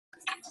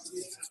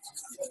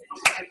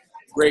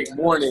Great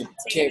morning.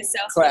 Can't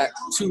clap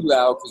too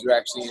loud because we're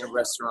actually in a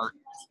restaurant.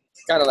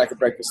 Kind of like a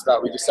breakfast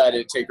spot. We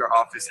decided to take our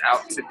office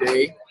out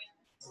today.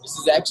 This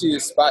is actually the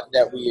spot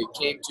that we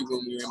came to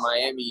when we were in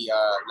Miami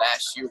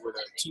last year with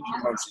a team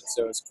promotion.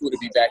 So it's cool to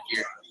be back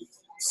here.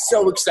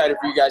 So excited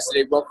for you guys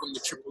today. Welcome to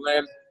Triple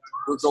M.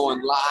 We're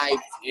going live,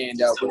 and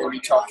we're going to be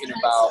talking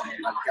about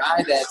a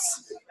guy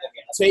that's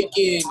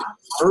taken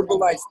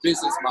Herbalife's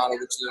business model,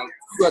 which is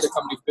a few other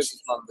companies'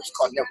 business model, which is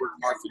called network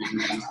marketing.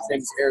 His name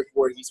is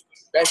Worre. He's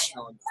a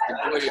professional. He's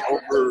been doing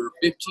it over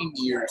 15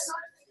 years.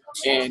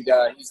 And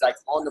he's like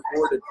on the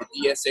board of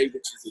the DSA,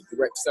 which is the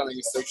Direct Selling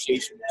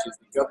Association, which is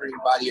the governing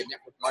body of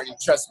network marketing.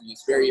 Trust me,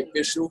 it's very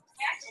official.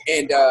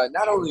 And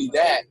not only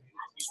that,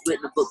 he's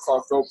written a book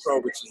called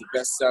GoPro, which is a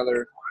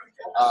bestseller.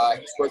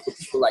 He's worked with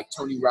people like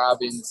Tony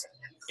Robbins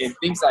and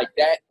things like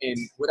that. And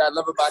what I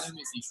love about him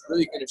is he's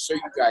really going to show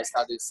you guys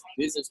how this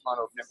business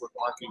model of network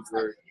marketing,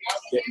 where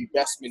the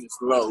investment is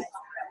low,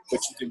 but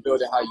you can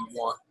build it how you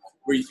want,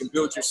 where you can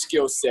build your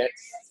skill set,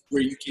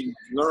 where you can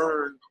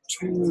learn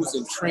tools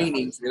and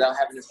trainings without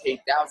having to pay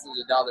thousands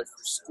of dollars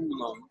for school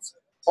loans.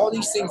 All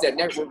these things that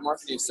network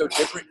marketing is so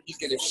different. He's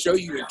going to show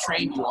you and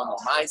train you on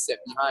the mindset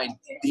behind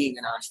being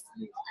an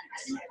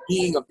entrepreneur,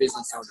 being a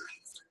business owner.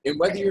 And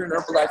whether you're in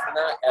Herbalife or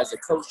not, as a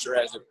coach or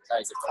as a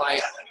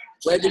client,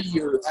 whether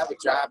you have a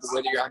job or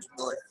whether you're an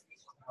entrepreneur,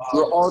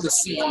 we're all the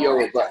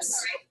CEO of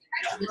us.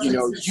 You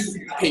know,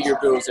 you pay your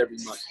bills every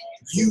month.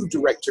 You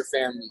direct your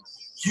family.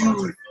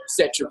 You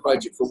set your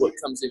budget for what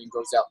comes in and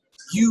goes out.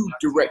 You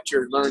direct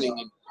your learning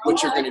and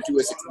what you're going to do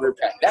as a career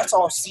path. That's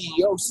all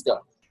CEO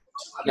stuff.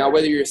 Now,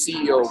 whether you're a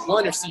CEO of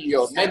one or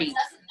CEO of many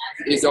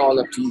is all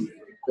up to you.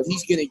 But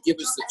he's going to give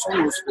us the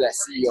tools for that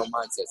CEO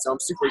mindset. So I'm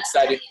super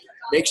excited.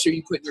 Make sure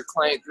you put your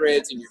client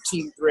threads and your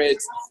team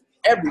threads,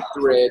 every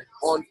thread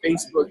on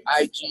Facebook,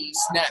 IG,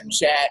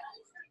 Snapchat,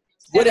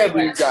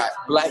 whatever you got.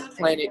 Black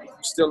Planet, if you're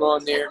still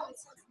on there.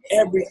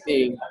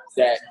 Everything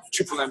that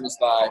Triple M is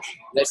live.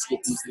 Let's get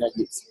these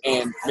nuggets.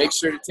 And make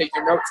sure to take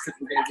your notes because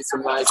we're going to get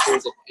some live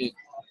shares at the end.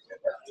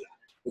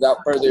 Without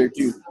further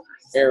ado,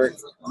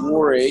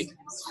 Worre,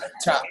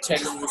 top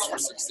 10 rules for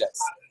success.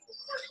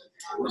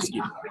 Let's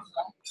get it.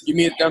 Give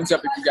me a thumbs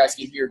up if you guys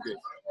can hear good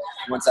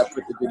once I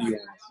put the video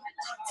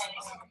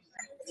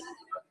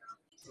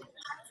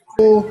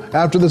on.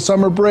 After the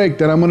summer break,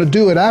 then I'm going to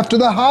do it. After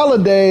the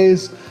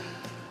holidays,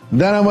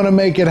 then I'm going to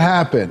make it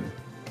happen.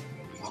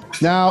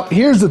 Now,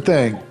 here's the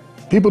thing.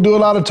 People do a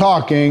lot of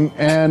talking,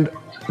 and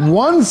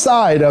one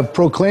side of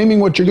proclaiming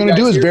what you're going to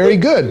do is very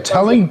good.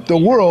 Telling the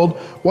world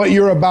what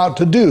you're about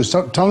to do,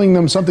 telling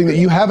them something that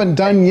you haven't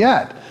done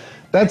yet.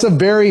 That's a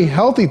very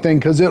healthy thing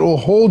because it will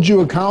hold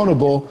you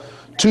accountable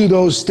to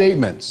those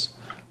statements.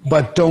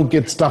 But don't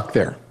get stuck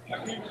there.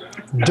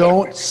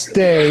 Don't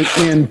stay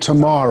in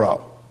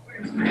tomorrow.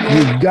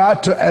 You've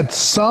got to, at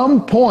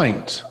some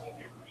point,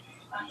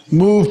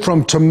 move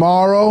from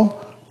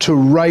tomorrow to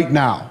right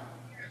now.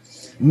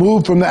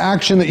 Move from the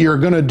action that you're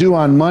going to do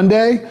on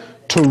Monday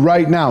to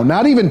right now.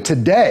 Not even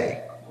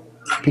today,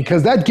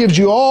 because that gives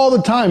you all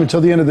the time until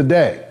the end of the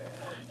day.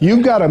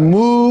 You've got to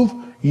move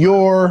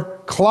your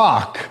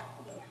clock.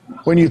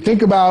 When you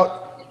think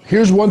about,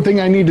 here's one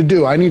thing I need to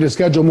do. I need to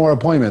schedule more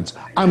appointments.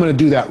 I'm going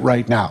to do that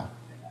right now.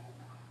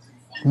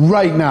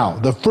 Right now.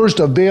 The first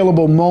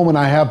available moment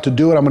I have to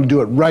do it, I'm going to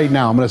do it right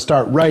now. I'm going to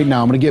start right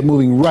now. I'm going to get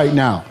moving right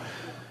now.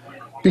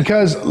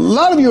 Because a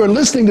lot of you are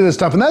listening to this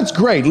stuff, and that's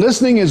great.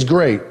 Listening is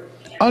great.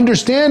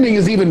 Understanding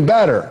is even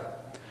better.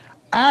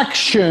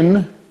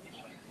 Action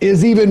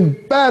is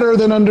even better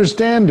than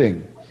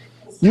understanding.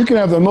 You can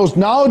have the most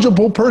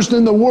knowledgeable person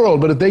in the world,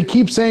 but if they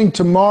keep saying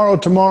tomorrow,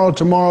 tomorrow,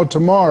 tomorrow,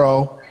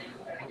 tomorrow,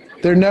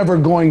 they're never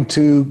going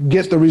to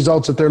get the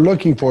results that they're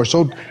looking for.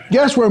 So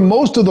guess where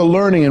most of the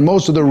learning and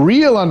most of the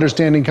real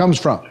understanding comes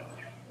from?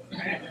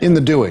 In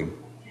the doing.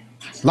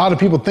 A lot of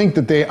people think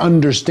that they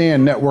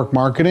understand network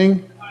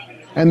marketing,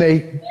 and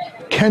they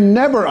can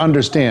never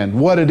understand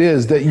what it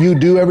is that you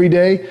do every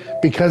day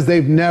because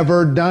they've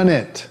never done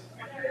it.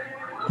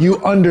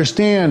 You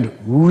understand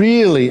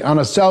really on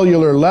a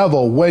cellular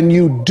level when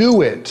you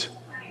do it.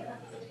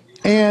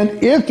 And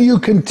if you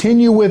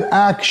continue with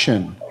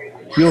action,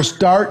 you'll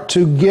start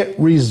to get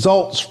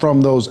results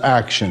from those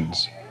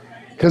actions.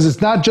 Because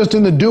it's not just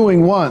in the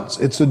doing once,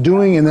 it's the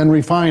doing and then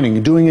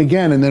refining, doing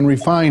again and then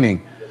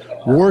refining.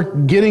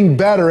 Getting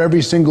better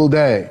every single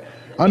day.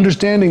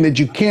 Understanding that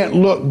you can't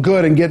look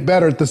good and get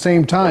better at the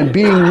same time.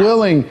 Being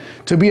willing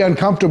to be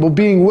uncomfortable.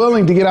 Being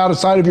willing to get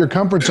outside of your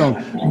comfort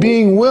zone.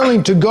 Being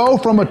willing to go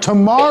from a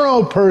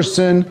tomorrow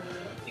person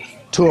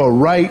to a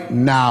right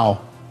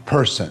now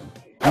person.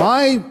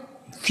 My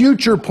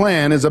future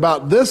plan is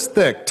about this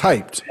thick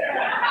typed.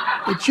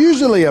 It's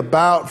usually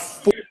about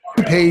 4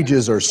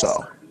 pages or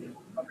so.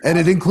 And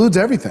it includes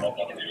everything.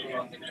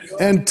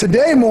 And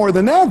today more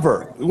than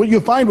ever, what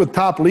you find with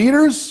top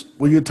leaders,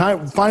 what you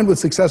find with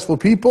successful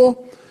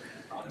people,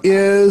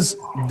 is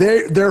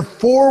they're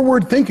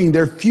forward thinking,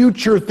 they're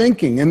future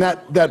thinking, and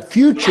that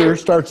future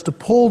starts to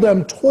pull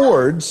them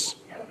towards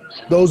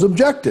those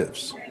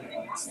objectives.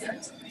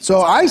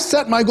 So I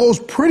set my goals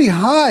pretty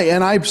high,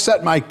 and I've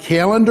set my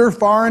calendar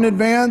far in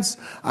advance.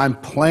 I'm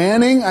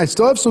planning. I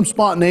still have some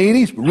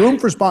spontaneity, room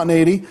for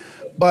spontaneity,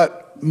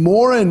 but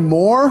more and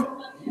more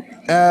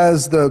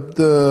as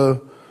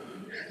the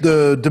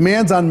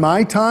demands on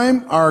my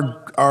time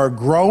are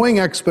growing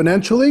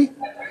exponentially,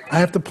 I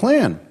have to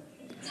plan.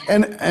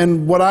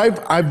 And what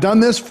I've done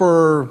this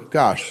for,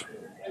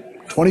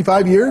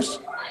 25 years.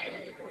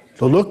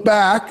 So look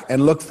back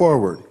and look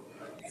forward.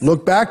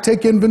 Look back,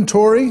 take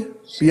inventory,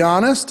 be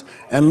honest,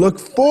 and look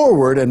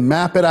forward and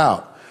map it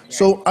out.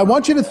 So I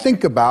want you to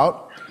think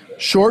about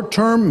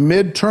short-term,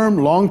 mid-term,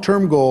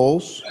 long-term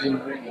goals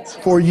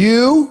for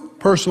you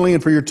personally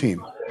and for your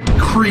team.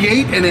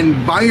 Create an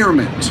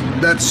environment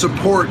that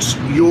supports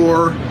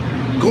your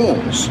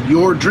goals,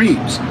 your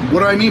dreams.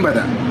 What do I mean by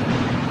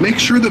that? Make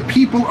sure the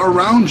people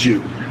around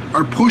you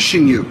are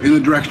pushing you in the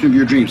direction of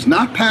your dreams,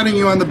 not patting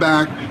you on the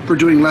back for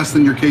doing less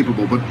than you're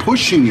capable, but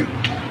pushing you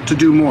to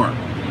do more.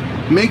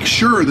 Make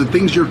sure the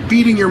things you're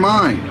feeding your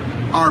mind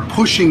are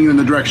pushing you in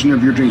the direction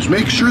of your dreams.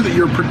 Make sure that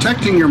you're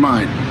protecting your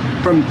mind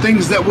from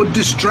things that would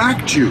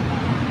distract you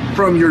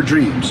from your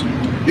dreams.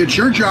 It's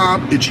your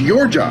job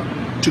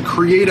to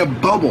create a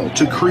bubble,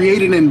 to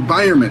create an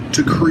environment,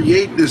 to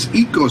create this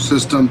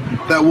ecosystem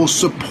that will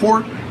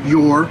support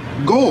your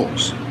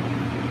goals.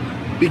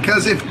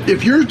 Because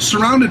if you're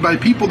surrounded by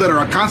people that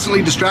are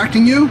constantly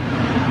distracting you,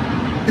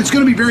 it's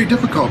going to be very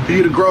difficult for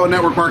you to grow a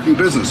network marketing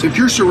business. If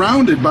you're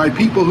surrounded by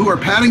people who are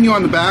patting you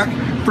on the back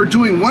for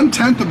doing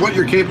 1/10 of what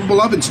you're capable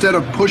of instead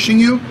of pushing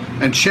you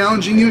and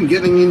challenging you and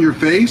getting in your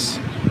face,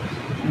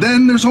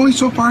 then there's only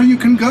so far you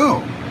can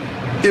go.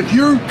 If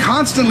you're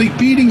constantly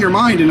feeding your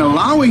mind and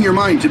allowing your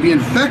mind to be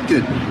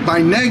infected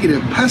by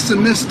negative,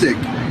 pessimistic,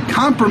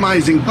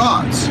 compromising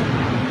thoughts,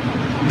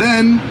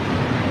 then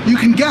you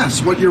can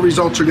guess what your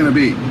results are going to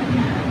be.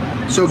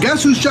 So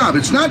guess whose job?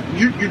 It's not,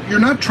 you're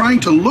not trying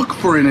to look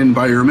for an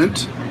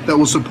environment that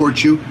will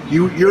support you.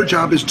 Your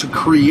job is to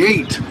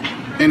create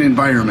an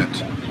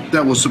environment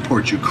that will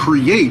support you.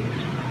 Create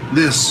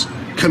this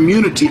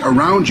community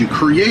around you.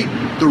 Create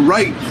the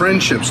right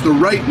friendships, the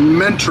right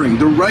mentoring,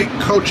 the right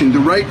coaching, the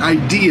right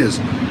ideas,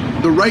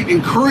 the right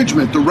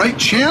encouragement, the right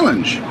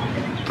challenge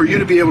for you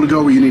to be able to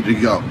go where you need to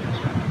go.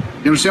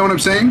 You understand what I'm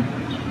saying?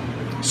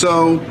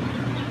 So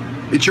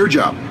it's your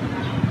job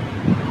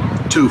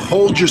to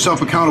hold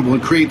yourself accountable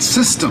and create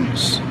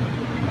systems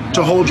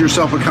to hold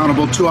yourself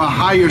accountable to a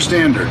higher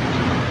standard.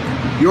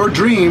 Your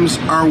dreams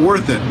are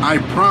worth it, I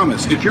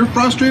promise. If you're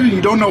frustrated and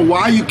you don't know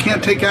why you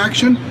can't take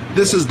action,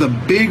 this is the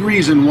big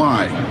reason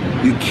why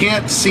you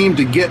can't seem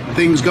to get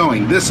things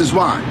going. This is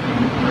why.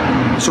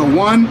 So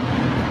 1,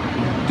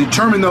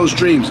 determine those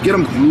dreams, get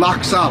them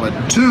lock solid.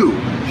 2,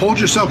 hold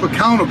yourself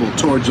accountable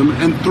towards them.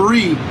 And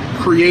 3,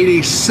 create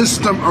a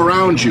system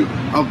around you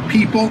of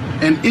people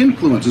and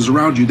influences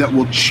around you that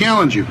will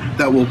challenge you,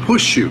 that will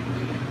push you,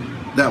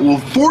 that will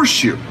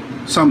force you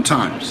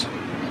sometimes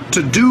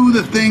to do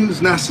the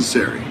things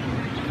necessary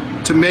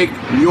to make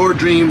your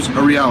dreams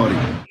a reality.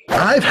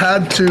 I've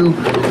had to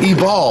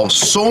evolve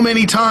so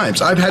many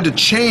times. I've had to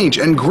change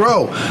and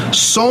grow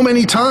so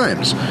many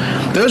times.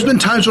 There's been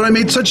times when I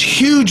made such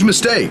huge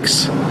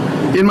mistakes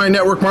in my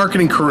network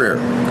marketing career.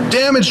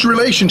 Damaged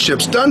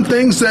relationships, done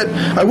things that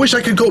I wish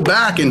I could go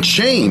back and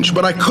change,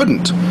 but I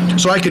couldn't.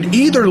 So I could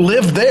either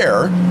live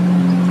there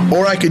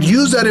or I could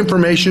use that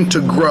information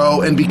to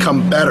grow and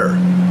become better.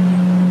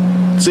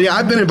 See,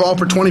 I've been involved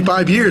for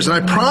 25 years, and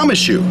I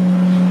promise you,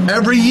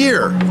 every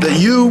year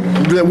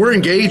that we're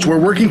engaged, we're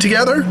working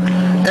together,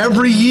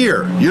 every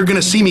year you're going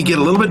to see me get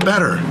a little bit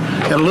better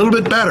and a little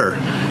bit better.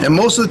 And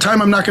most of the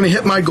time I'm not going to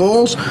hit my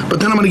goals, but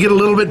then I'm going to get a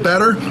little bit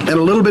better and a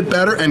little bit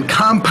better, and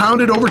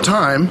compounded over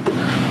time,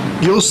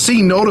 you'll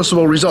see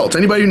noticeable results.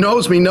 Anybody who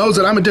knows me knows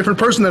that I'm a different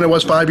person than I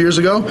was 5 years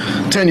ago,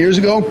 10 years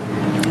ago,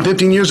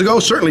 15 years ago,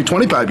 certainly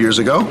 25 years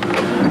ago.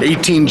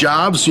 18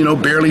 jobs,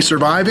 barely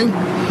surviving.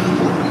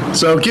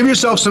 So give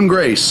yourself some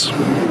grace.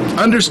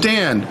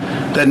 Understand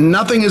that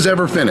nothing is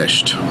ever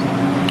finished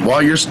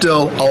while you're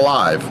still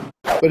alive.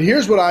 But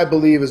here's what I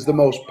believe is the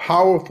most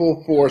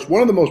powerful force,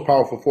 one of the most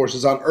powerful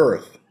forces on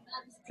earth,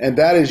 and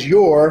that is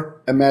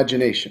your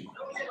imagination.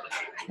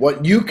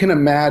 What you can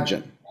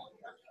imagine.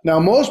 Now,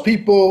 most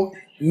people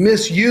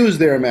misuse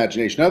their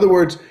imagination. In other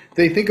words,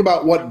 they think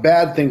about what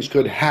bad things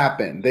could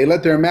happen. They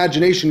let their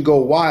imagination go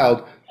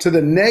wild to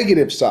the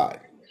negative side.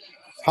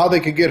 How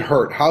they could get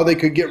hurt, how they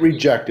could get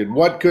rejected,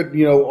 what could,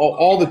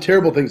 all the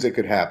terrible things that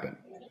could happen.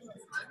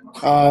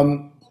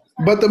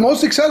 But the most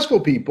successful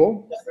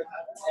people,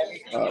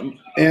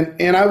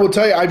 and I will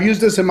tell you, I've used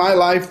this in my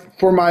life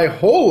for my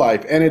whole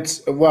life, and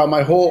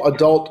my whole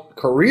adult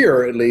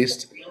career at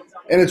least,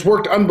 and it's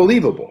worked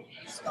unbelievable,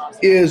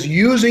 is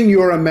using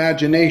your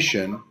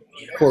imagination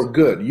for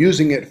good,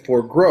 using it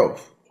for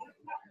growth.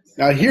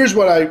 Now, here's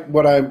what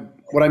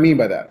I mean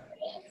by that.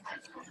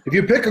 If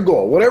you pick a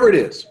goal, whatever it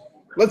is,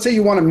 let's say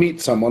you want to meet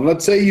someone.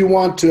 Let's say you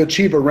want to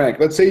achieve a rank.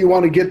 Let's say you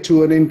want to get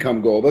to an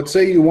income goal. Let's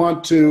say you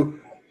want to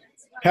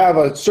have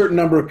a certain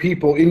number of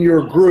people in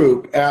your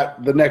group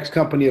at the next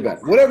company event.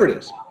 Whatever it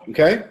is,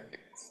 okay?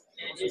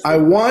 I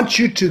want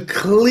you to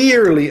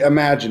clearly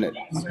imagine it.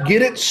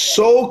 Get it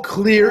so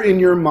clear in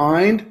your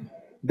mind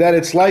that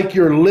it's like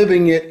you're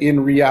living it in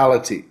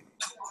reality.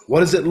 What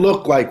does it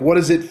look like? What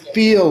does it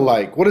feel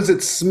like? What does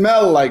it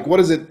smell like? What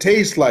does it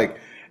taste like?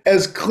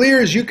 As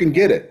clear as you can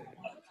get it.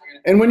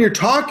 And when you're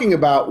talking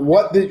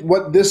about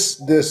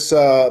this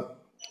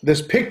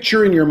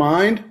picture in your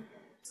mind,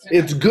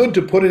 it's good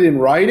to put it in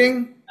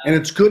writing, and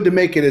it's good to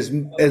make it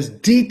as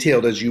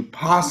detailed as you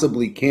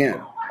possibly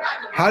can.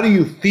 How do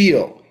you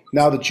feel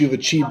now that you've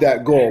achieved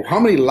that goal? How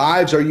many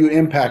lives are you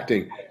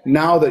impacting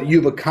now that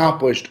you've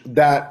accomplished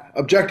that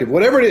objective?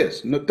 Whatever it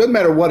is, it doesn't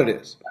matter what it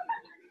is.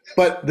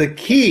 But the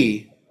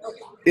key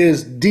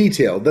is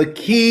detail. The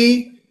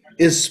key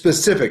is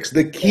specifics.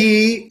 The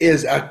key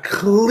is a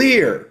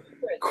clear,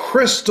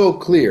 crystal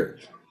clear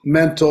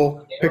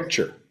mental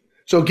picture.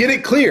 So get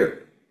it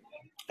clear.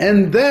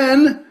 And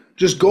then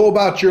just go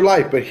about your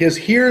life. But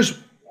here's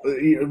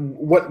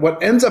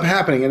what ends up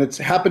happening, and it's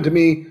happened to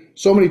me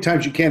so many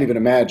times you can't even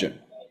imagine.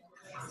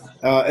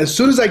 As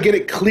soon as I get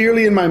it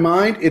clearly in my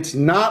mind, it's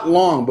not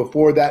long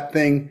before that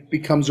thing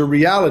becomes a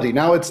reality.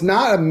 Now, it's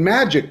not a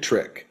magic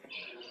trick,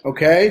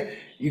 okay?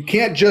 You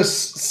can't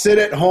just sit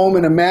at home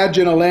and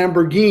imagine a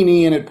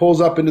Lamborghini and it pulls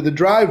up into the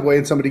driveway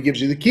and somebody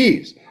gives you the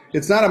keys.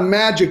 It's not a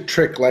magic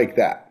trick like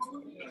that.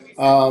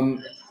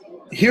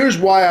 Here's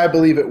why I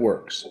believe it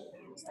works.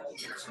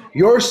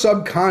 Your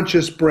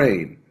subconscious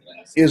brain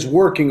is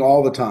working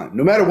all the time,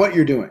 no matter what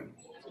you're doing.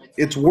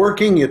 It's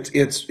working,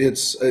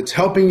 it's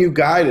helping you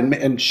guide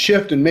and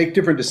shift and make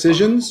different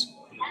decisions.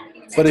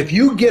 But if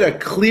you get a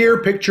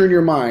clear picture in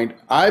your mind,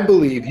 I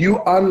believe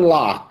you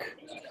unlock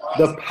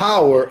the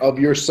power of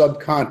your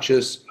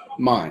subconscious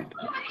mind.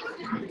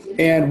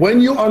 And when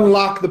you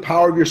unlock the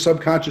power of your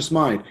subconscious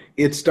mind,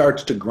 it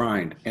starts to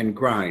grind and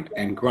grind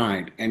and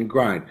grind and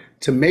grind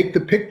to make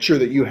the picture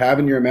that you have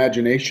in your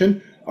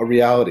imagination a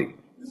reality.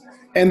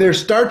 And there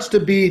starts to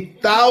be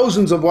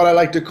thousands of what I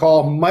like to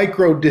call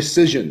micro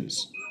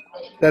decisions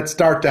that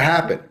start to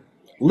happen.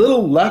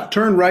 Little left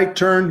turn, right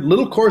turn,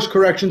 little course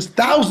corrections,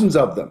 thousands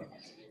of them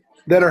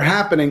that are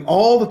happening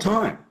all the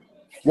time.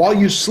 While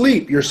you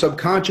sleep, your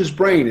subconscious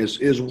brain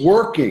is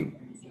working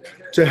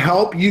to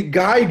help you,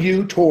 guide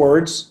you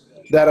towards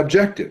that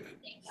objective.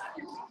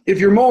 If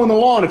you're mowing the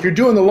lawn, if you're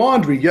doing the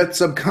laundry, yet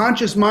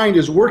subconscious mind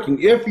is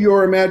working. If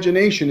your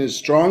imagination is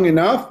strong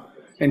enough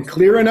and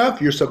clear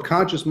enough, your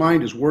subconscious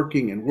mind is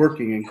working and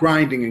working and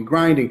grinding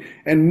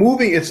and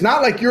moving. It's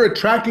not like you're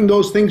attracting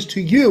those things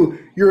to you.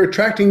 You're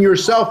attracting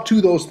yourself to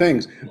those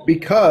things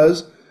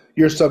because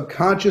your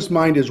subconscious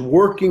mind is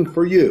working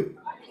for you.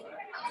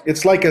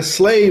 It's like a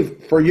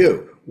slave for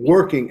you,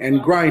 working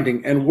and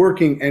grinding and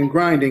working and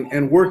grinding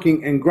and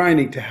working and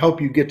grinding to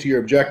help you get to your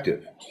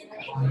objective.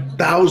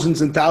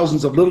 Thousands and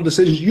thousands of little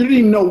decisions. You didn't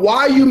even know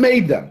why you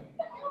made them.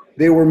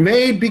 They were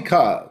made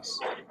because,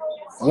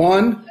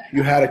 one,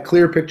 you had a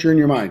clear picture in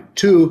your mind.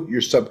 Two,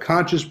 your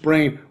subconscious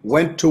brain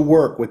went to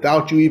work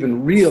without you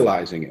even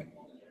realizing it.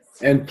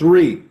 And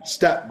three,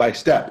 step by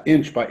step,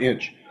 inch by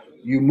inch,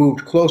 you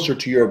moved closer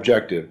to your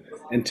objective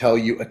until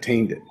you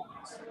attained it.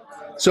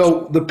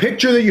 So the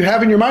picture that you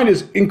have in your mind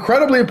is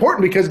incredibly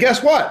important because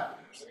guess what?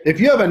 If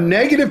you have a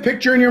negative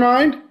picture in your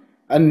mind,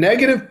 a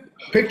negative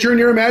picture in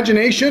your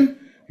imagination,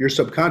 your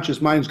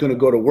subconscious mind is going to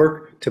go to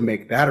work to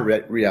make that a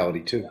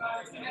reality too.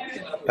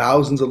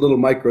 Thousands of little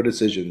micro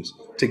decisions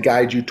to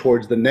guide you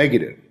towards the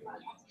negative.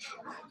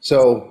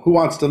 So who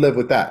wants to live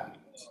with that?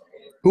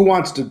 Who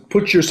wants to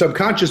put your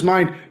subconscious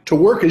mind to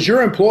work as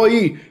your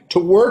employee, to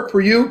work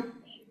for you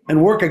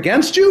and work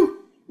against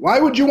you? Why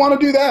would you want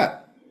to do that?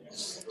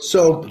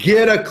 So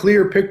get a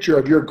clear picture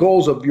of your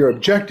goals, of your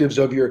objectives,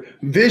 of your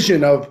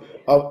vision, of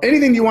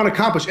anything you want to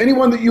accomplish,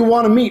 anyone that you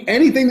want to meet,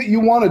 anything that you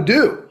want to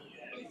do.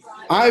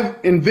 I've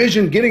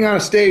envisioned getting on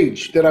a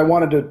stage that I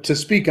wanted to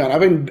speak on.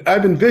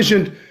 I've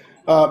envisioned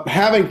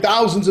having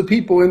thousands of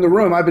people in the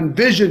room. I've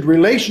envisioned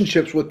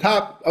relationships with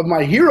top of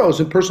my heroes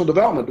in personal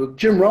development, with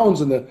Jim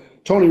Rohns and the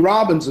Tony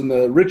Robbins and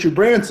the Richard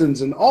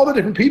Bransons and all the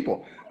different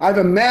people. I've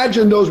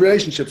imagined those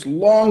relationships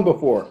long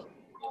before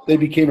they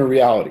became a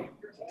reality.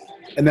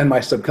 And then my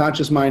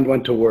subconscious mind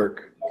went to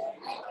work,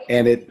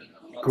 and it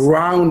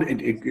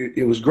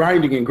was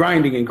grinding and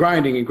grinding and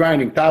grinding and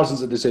grinding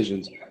thousands of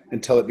decisions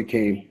until it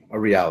became a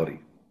reality.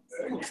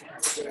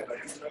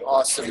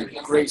 Awesome.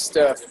 Great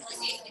stuff.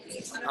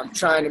 I'm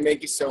trying to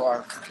make it so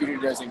our computer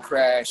doesn't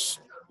crash.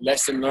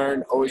 Lesson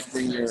learned, always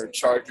bring your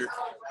charger.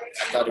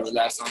 I thought it would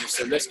last longer.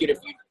 So let's get a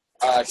few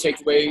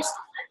takeaways,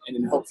 and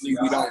then hopefully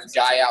we don't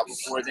die out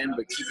before then,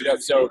 but keep it up.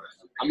 So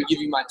I'm going to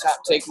give you my top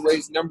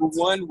takeaways. Number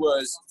one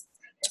was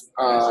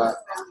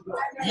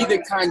be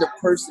the kind of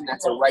person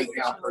that's a right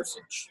now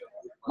person.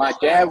 My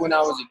dad, when I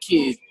was a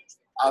kid,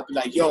 I'd be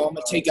like, yo, I'm going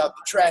to take out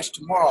the trash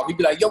tomorrow. He'd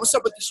be like, yo, what's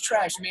up with this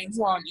trash, man?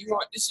 You want,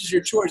 this is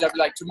your chores. I'd be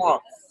like,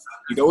 tomorrow.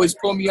 He'd always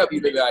pull me up.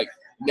 He'd be like,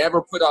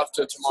 never put off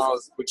till tomorrow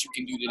what you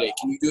can do today.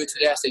 Can you do it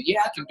today? I said,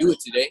 yeah, I can do it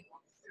today.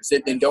 He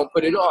said, then don't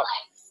put it off.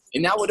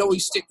 And that would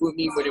always stick with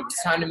me when it was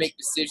time to make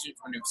decisions,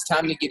 when it was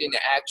time to get into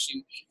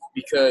action,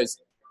 because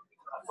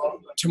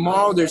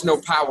tomorrow there's no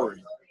power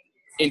in.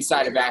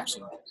 inside of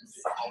action.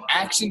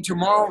 Action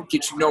tomorrow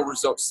gets you no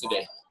results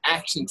today.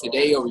 Action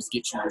today always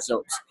gets you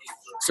results.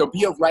 So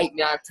be a right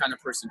now kind of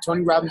person.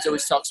 Tony Robbins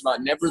always talks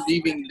about never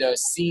leaving the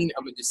scene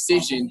of a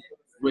decision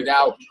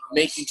without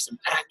making some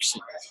action.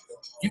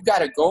 If you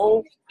got a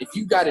goal, if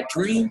you got a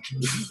dream,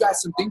 if you got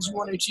some things you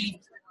want to achieve,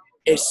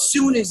 as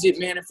soon as it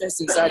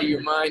manifests inside of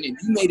your mind and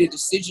you made a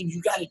decision,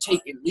 you got to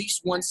take at least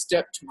one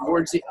step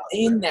towards it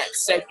in that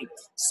second.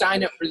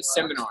 Sign up for the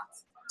seminar.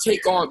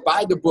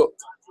 Buy the book.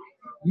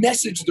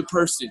 Message the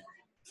person.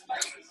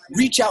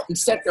 Reach out and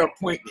set their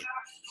appointment.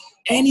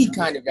 Any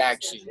kind of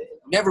action.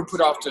 Never put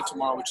off till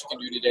tomorrow what you can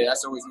do today.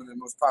 That's always one of the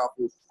most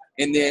powerful.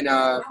 And then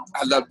I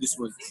love this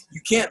one.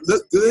 You can't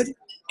look good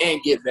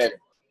and get better.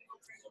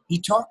 He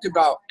talked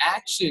about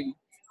action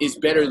is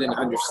better than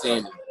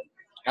understanding.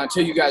 And I'll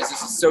tell you guys,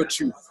 this is so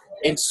true.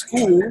 In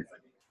school,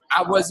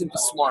 I wasn't the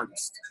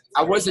smartest.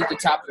 I wasn't the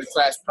top of the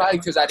class, probably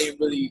because I didn't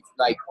really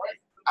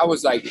I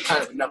was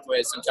kind of a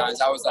knucklehead sometimes.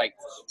 I was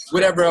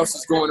whatever else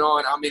is going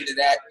on, I'm into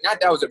that. Not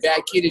that I was a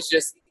bad kid, it's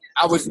just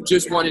I was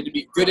just wanted to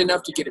be good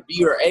enough to get a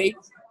B or A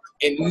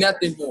and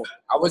nothing more.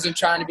 I wasn't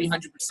trying to be 100%.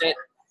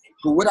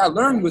 But what I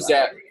learned was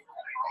that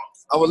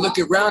I would look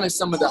around at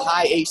some of the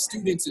high A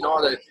students and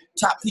all the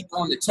top people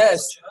on the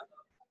test,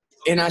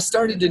 and I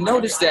started to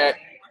notice that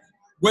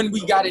when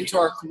we got into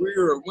our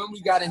career or when we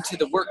got into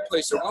the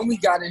workplace or when we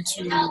got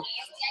into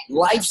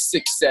life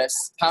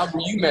success, however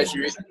you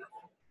measure it,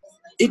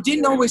 it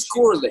didn't always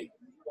correlate.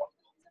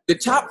 The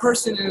top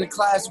person in the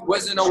class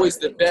wasn't always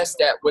the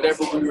best at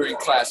whatever we were in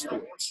class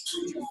for,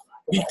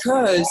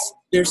 because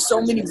there's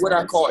so many what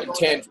I call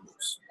intangibles.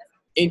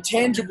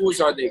 Intangibles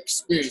are the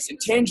experience.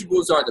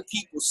 Intangibles are the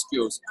people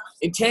skills.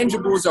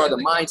 Intangibles are the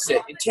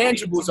mindset.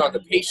 Intangibles are the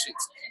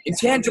patience.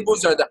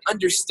 Intangibles are the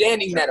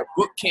understanding that a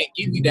book can't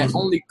give you, that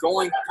only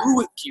going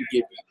through it can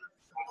give you.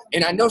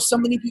 And I know so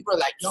many people are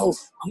like, yo,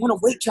 I want to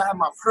wait till I have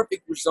my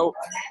perfect result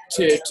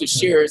to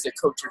share as a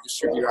coach or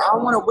distributor. I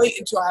want to wait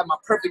until I have my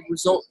perfect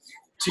result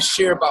to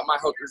share about my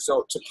health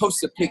result, to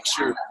post a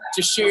picture,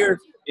 to share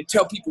and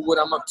tell people what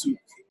I'm up to.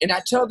 And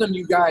I tell them,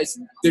 you guys,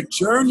 the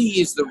journey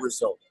is the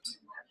result.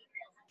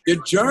 The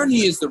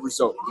journey is the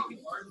result.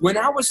 When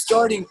I was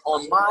starting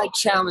on my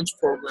challenge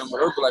program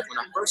with Herbalife, when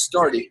I first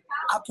started,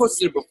 I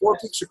posted a before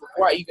picture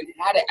before I even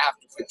had an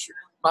after picture.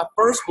 My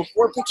first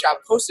before picture I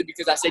posted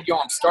because I said, yo,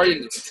 I'm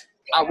starting this.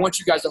 I want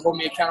you guys to hold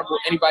me accountable.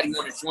 Anybody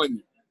want to join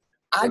me?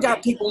 I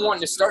got people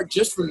wanting to start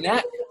just from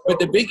that. But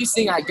the biggest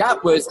thing I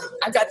got was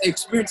I got the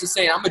experience of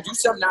saying, I'm going to do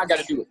something, now I got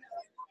to do it.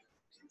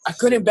 I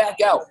couldn't back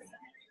out.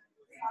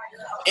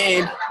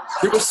 And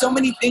there were so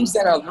many things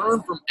that I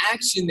learned from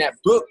action that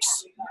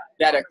books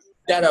that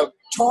a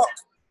talk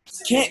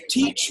can't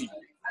teach you.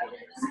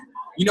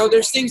 You know,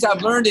 there's things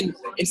I've learned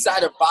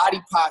inside of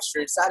body posture,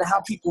 inside of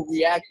how people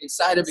react,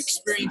 inside of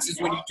experiences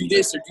when you do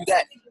this or do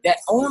that, that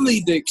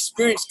only the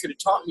experience could have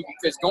taught me,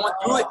 because going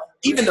through it,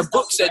 even the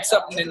book said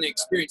something and the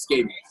experience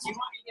gave me.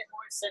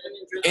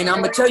 And I'm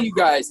going to tell you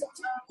guys,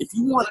 if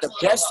you want the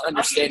best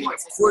understanding, of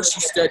course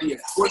you study, of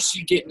course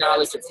you get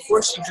knowledge, of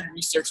course you do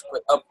research,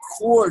 but of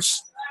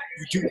course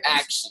you do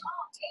action.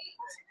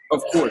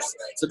 Of course.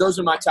 So those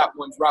are my top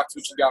ones. Rox,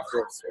 what you got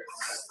for us?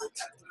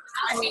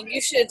 I mean, you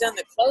should have done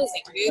the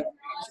closing, dude.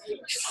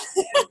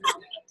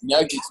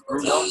 Nuggets,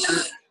 Bruno.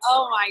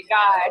 Oh my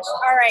gosh.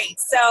 All right.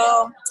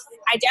 So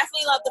I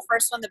definitely love the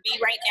first one, the be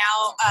right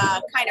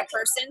now kind of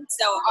person.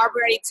 So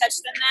Aubrey already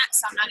touched on that,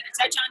 so I'm not going to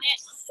touch on it.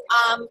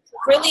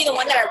 Really, the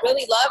one that I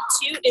really love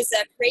too is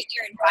create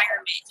your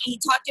environment. And he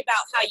talked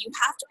about how you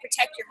have to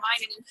protect your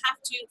mind and you have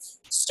to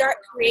start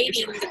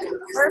creating the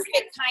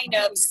perfect kind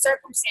of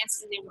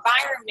circumstances and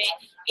environment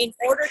in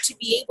order to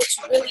be able to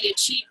really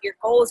achieve your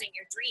goals and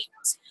your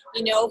dreams.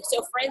 You know,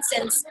 so for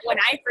instance, when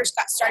I first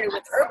got started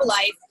with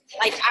Herbalife,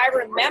 like I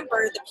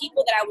remember the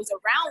people that I was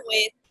around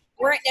with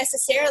weren't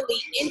necessarily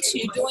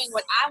into doing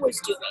what I was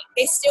doing.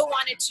 They still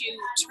wanted to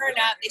turn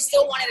up. They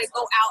still wanted to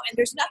go out, and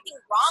there's nothing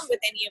wrong with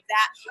any of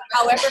that.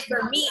 However,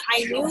 for me,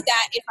 I knew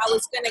that if I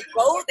was going to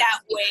go that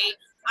way,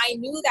 I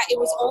knew that it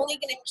was only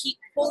going to keep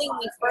pulling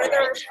me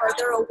further and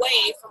further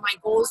away from my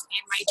goals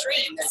and my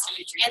dreams.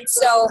 And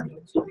so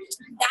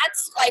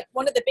that's like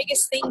one of the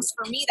biggest things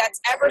for me that's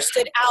ever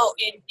stood out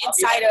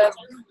inside of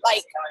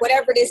like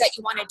whatever it is that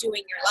you want to do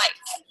in your life.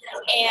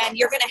 And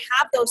you're going to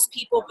have those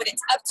people, but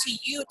it's up to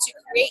you to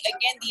create,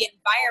 again, the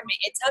environment.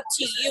 It's up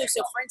to you.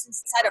 So for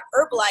instance, inside of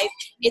Herbalife,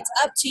 it's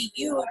up to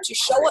you to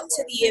show up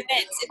to the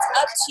events. It's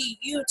up to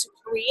you to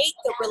create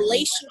the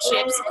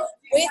relationships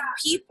with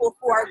people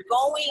who are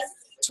going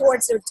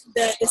towards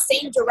the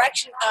same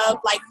direction of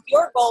like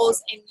your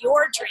goals and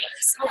your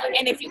dreams.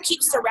 And if you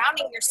keep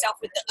surrounding yourself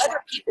with the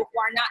other people who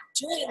are not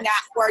doing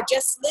that, who are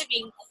just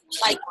living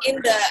like in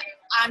the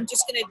I'm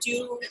just going to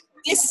do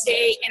this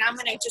day and I'm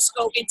going to just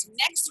go into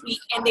next week,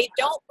 and they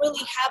don't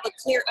really have a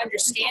clear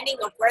understanding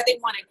of where they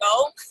want to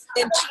go,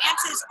 then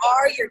chances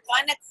are you're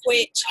going to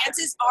quit.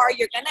 Chances are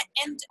you're going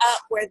to end up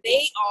where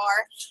they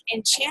are,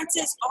 and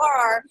chances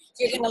are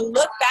you're going to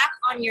look back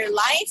on your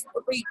life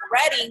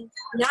regretting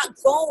not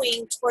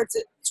going towards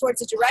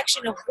the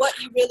direction of what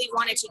you really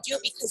wanted to do,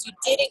 because you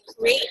didn't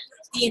create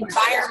the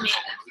environment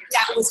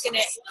that was going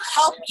to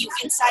help you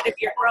inside of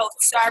your growth.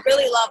 So I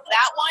really love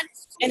that one.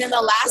 And then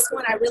the last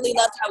one, I really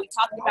loved how he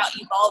talked about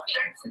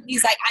evolving.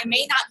 He's like, I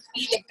may not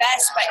be the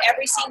best, but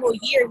every single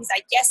year, he's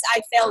like, yes,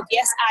 I failed.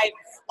 Yes, I've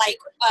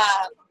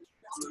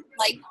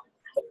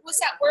what's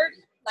that word?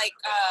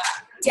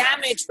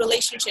 Damaged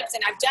relationships,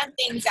 and I've done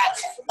things that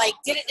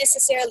didn't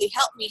necessarily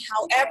help me.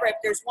 However, if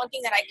there's one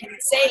thing that I can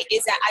say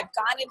is that I've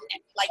gotten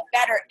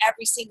better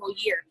every single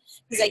year.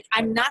 He's like,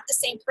 I'm not the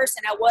same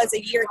person I was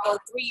a year ago,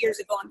 3 years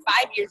ago, and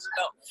 5 years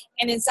ago.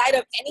 And inside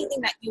of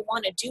anything that you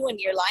want to do in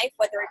your life,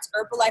 whether it's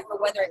Herbalife or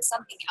whether it's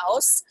something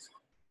else,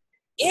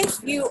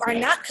 if you are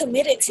not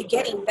committed to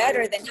getting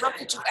better, then how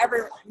could you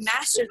ever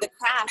master the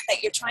craft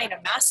that you're trying to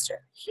master?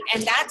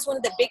 And that's one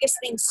of the biggest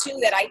things too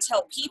that I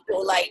tell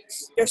people.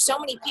 There's so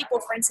many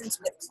people, for instance,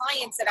 with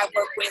clients that I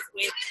work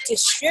with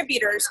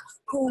distributors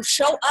who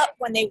show up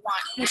when they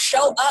want, who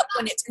show up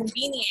when it's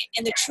convenient.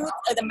 And the truth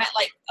of the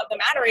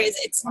matter is,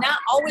 it's not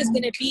always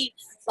going to be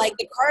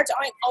the cards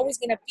aren't always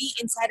going to be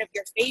inside of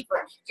your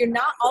favor. You're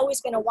not always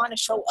going to want to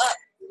show up.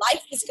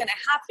 Life is going to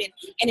happen,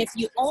 and if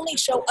you only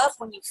show up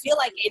when you feel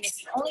like it, and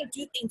if you only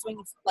do things when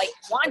you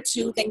want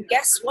to, then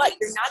guess what?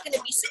 You're not going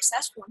to be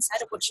successful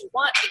inside of what you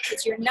want,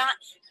 because you're not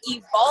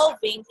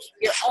evolving.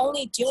 You're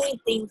only doing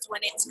things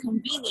when it's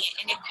convenient,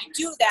 and if you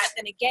do that,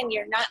 then again,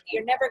 you're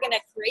never going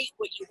to create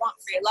what you want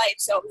for your life.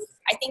 So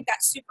I think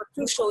that's super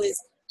crucial, is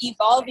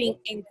evolving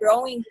and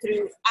growing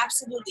through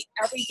absolutely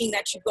everything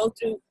that you go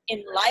through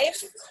in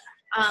life.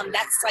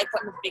 That's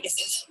one of the biggest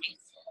things for me.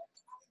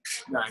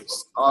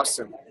 Nice.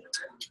 Awesome.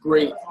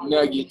 Great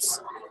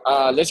nuggets.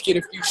 Let's get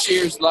a few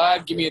shares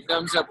live. Give me a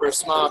thumbs up or a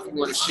smile if you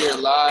want to share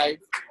live.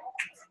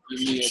 Give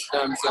me a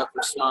thumbs up or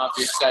a smile if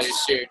you're excited to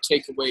share a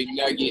takeaway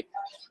nugget.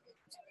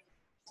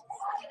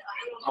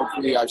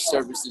 Hopefully our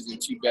service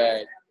isn't too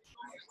bad.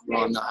 We're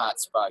on the hot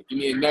spot. Give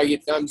me a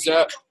nugget, thumbs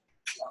up.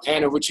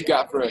 Anna, what you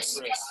got for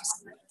us?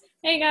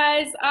 Hey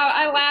guys,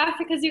 I laugh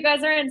because you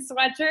guys are in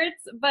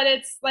sweatshirts, but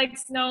it's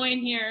snowing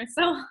here.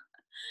 So,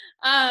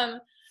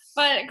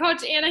 but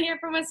Coach Anna here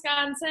from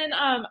Wisconsin,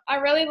 I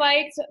really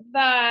liked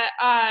the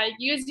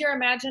use your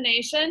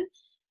imagination.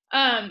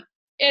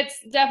 It's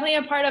definitely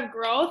a part of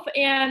growth,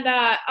 and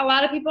a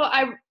lot of people,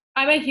 I'm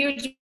a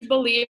huge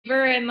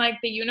believer in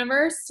the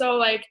universe.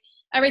 So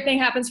everything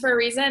happens for a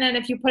reason, and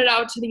if you put it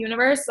out to the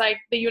universe,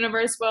 the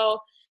universe will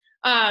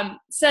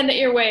send it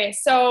your way.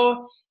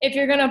 So if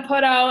you're gonna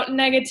put out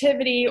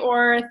negativity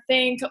or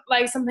think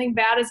something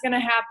bad is gonna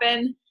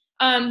happen,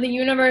 the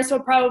universe will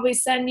probably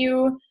send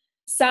you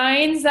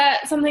signs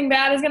that something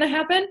bad is going to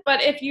happen.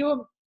 But if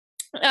you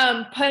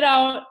put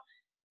out,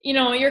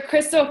 your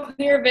crystal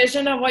clear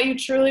vision of what you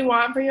truly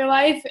want for your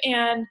life,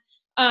 and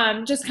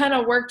just kind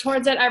of work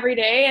towards it every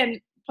day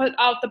and put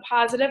out the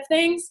positive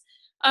things,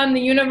 the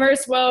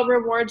universe will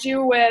reward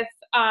you with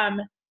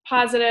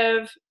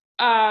positive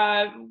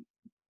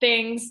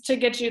things to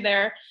get you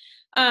there.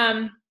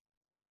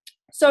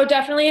 So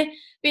definitely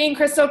being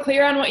crystal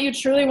clear on what you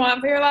truly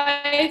want for your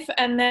life,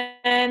 and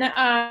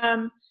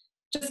then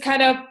just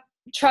kind of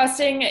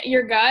trusting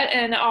your gut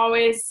and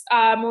always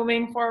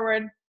moving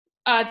forward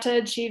to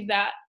achieve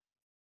that.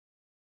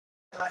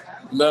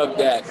 Love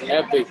that.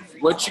 Epic.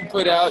 What you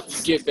put out,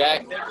 you get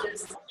back.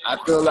 I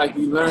feel like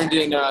we learned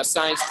in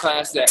science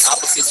class that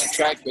opposites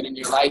attract, but in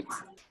your life,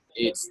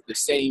 it's the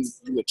same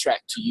you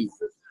attract to you.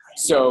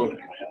 So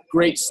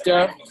great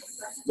stuff.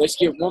 Let's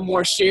get one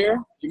more share.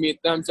 Give me a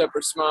thumbs up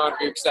or smile if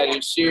you're excited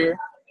to share.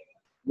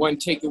 One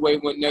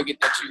takeaway, one nugget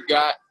that you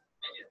got.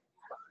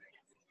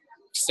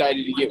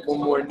 Excited to get one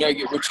more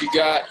nugget. What you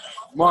got?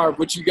 Marv,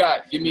 what you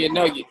got? Give me a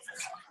nugget.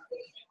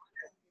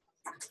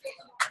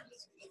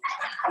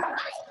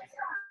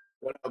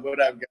 What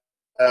up,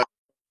 guys?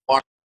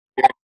 Marv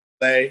here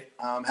in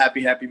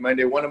LA. Happy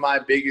Monday. One of my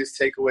biggest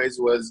takeaways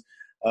was,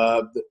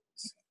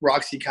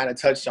 Roxy kind of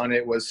touched on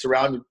it, was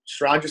surround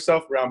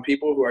yourself around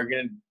people who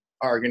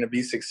are gonna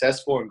be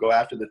successful and go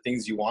after the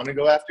things you want to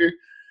go after.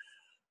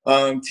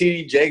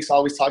 TD Jakes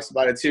always talks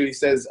about it too. He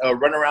says,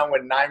 run around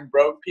with 9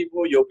 broke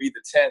people, you'll be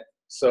the 10th.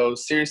 So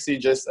seriously,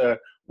 just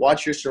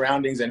watch your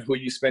surroundings and who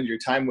you spend your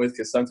time with,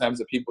 because sometimes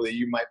the people that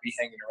you might be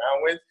hanging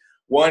around with,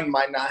 1,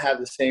 might not have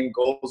the same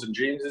goals and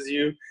dreams as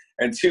you,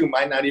 and 2,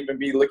 might not even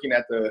be looking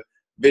at the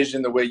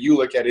vision the way you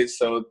look at it.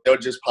 So they'll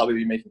just probably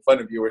be making fun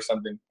of you or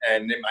something,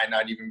 and it might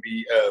not even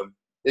be,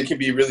 it can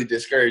be really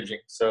discouraging.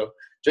 So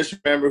just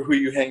remember who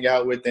you hang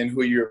out with and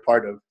who you're a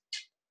part of.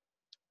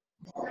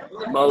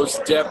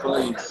 Most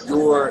definitely.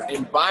 Your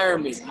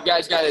environment. You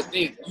guys got to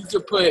think. You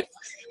could put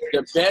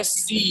the best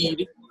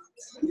seed,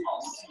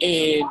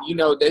 and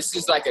this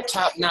is a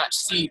top-notch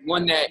seed,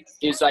 one that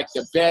is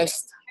the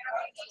best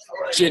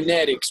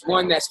genetics,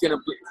 one that's going to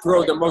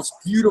grow the most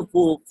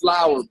beautiful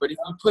flower. But if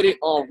you put it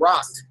on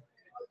rock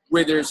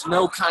where there's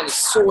no kind of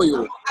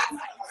soil,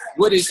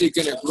 what is it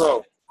going to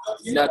grow?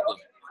 Nothing.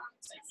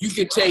 You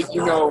can take,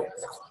 you know,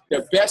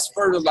 the best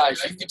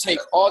fertilizer. You can take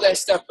all that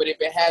stuff, but if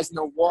it has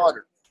no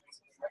water,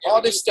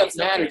 all this stuff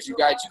matters, you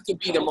guys. You could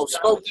be the most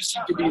focused.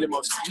 You could be the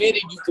most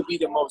committed. You could be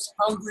the most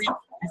hungry.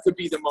 You could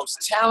be the most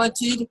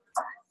talented.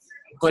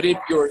 But if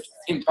your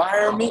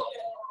environment,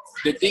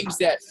 the things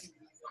that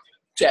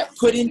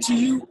put into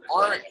you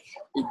aren't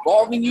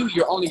evolving you,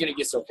 you're only going to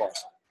get so far.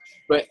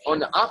 But on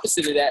the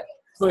opposite of that,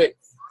 put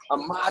a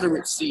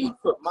moderate seed,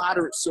 put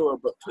moderate soil,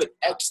 but put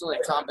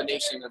excellent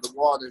combination of the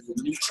water, the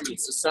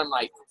nutrients, the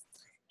sunlight.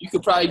 You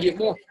could probably get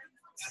more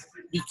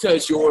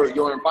because your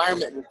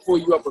environment will pull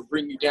you up or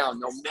bring you down,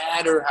 no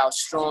matter how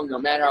strong, no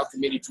matter how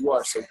committed you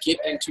are. So get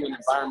into an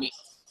environment,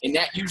 and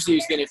that usually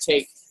is going to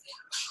take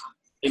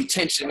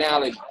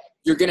intentionality.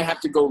 You're going to have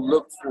to go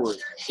look for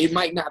it. It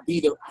might not be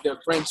the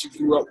friends you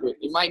grew up with.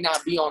 It might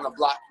not be on the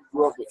block you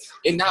grew up with.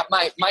 It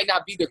might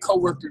not be the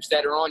coworkers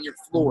that are on your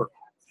floor.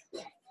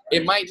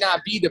 It might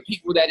not be the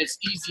people that it's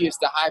easiest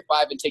to high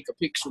five and take a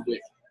picture with.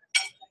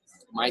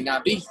 It might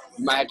not be.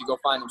 You might have to go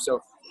find them. So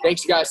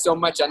thanks, you guys, so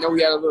much. I know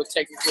we had a little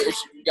technical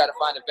issue. We got to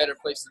find a better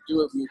place to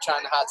do it. We were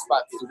trying to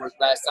hotspot for the work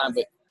last time,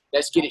 but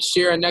let's get it.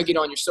 Share a nugget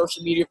on your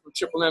social media from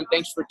Triple M.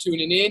 Thanks for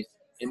tuning in,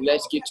 and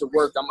let's get to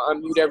work. I'm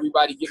going to unmute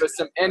everybody. Give us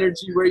some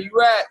energy. Where you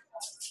at?